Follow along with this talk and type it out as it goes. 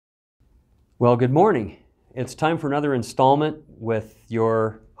Well, good morning. It's time for another installment with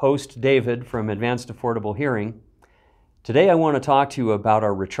your host, David, from Advanced Affordable Hearing. Today I want to talk to you about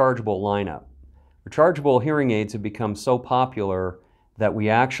our rechargeable lineup. Rechargeable hearing aids have become so popular that we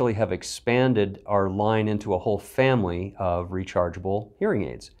actually have expanded our line into a whole family of rechargeable hearing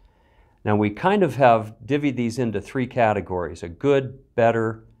aids. Now we kind of have divvied these into three categories: a good,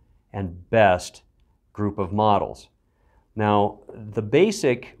 better, and best group of models. Now, the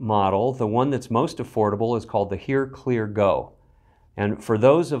basic model, the one that's most affordable, is called the HearClear Go. And for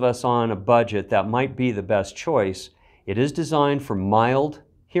those of us on a budget, that might be the best choice. It is designed for mild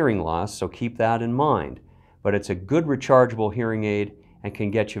hearing loss, so keep that in mind. But it's a good rechargeable hearing aid and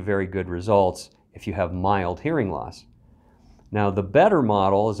can get you very good results if you have mild hearing loss. Now, the better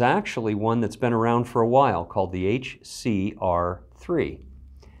model is actually one that's been around for a while, called the HCR3.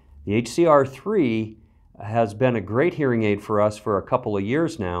 The HCR3 has been a great hearing aid for us for a couple of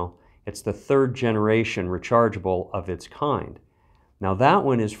years now. It's the third generation rechargeable of its kind. Now that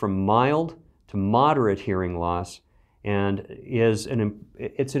one is from mild to moderate hearing loss and it's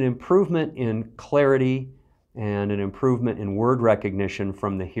an improvement in clarity and an improvement in word recognition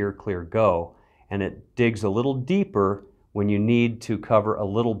from the HearClear Go, and it digs a little deeper when you need to cover a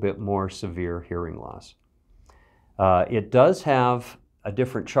little bit more severe hearing loss. It does have a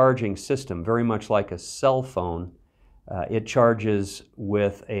different charging system, very much like a cell phone. It charges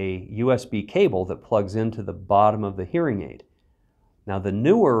with a USB cable that plugs into the bottom of the hearing aid. Now the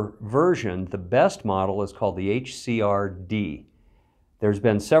newer version, the best model, is called the HCRD. There's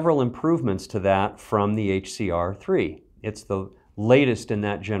been several improvements to that from the HCR3. It's the latest in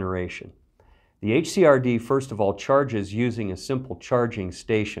that generation. The HCRD, first of all, charges using a simple charging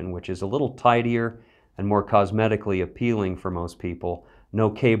station, which is a little tidier and more cosmetically appealing for most people. No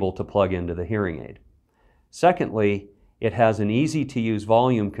cable to plug into the hearing aid. Secondly, it has an easy-to-use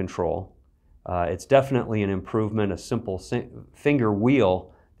volume control. It's definitely an improvement, a simple finger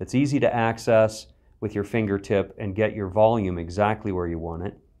wheel that's easy to access with your fingertip and get your volume exactly where you want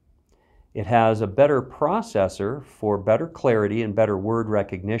it. It has a better processor for better clarity and better word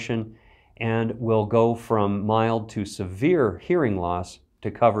recognition, and will go from mild to severe hearing loss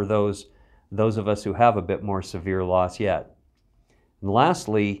to cover those of us who have a bit more severe loss yet. And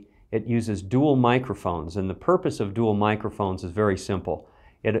lastly, it uses dual microphones, and the purpose of dual microphones is very simple.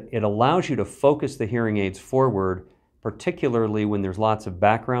 It allows you to focus the hearing aids forward, particularly when there's lots of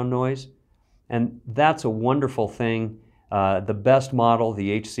background noise, and that's a wonderful thing. The best model,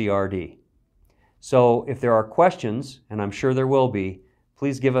 the HCRD. So if there are questions, and I'm sure there will be,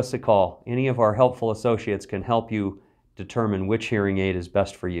 please give us a call. Any of our helpful associates can help you determine which hearing aid is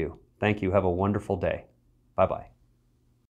best for you. Thank you. Have a wonderful day. Bye-bye.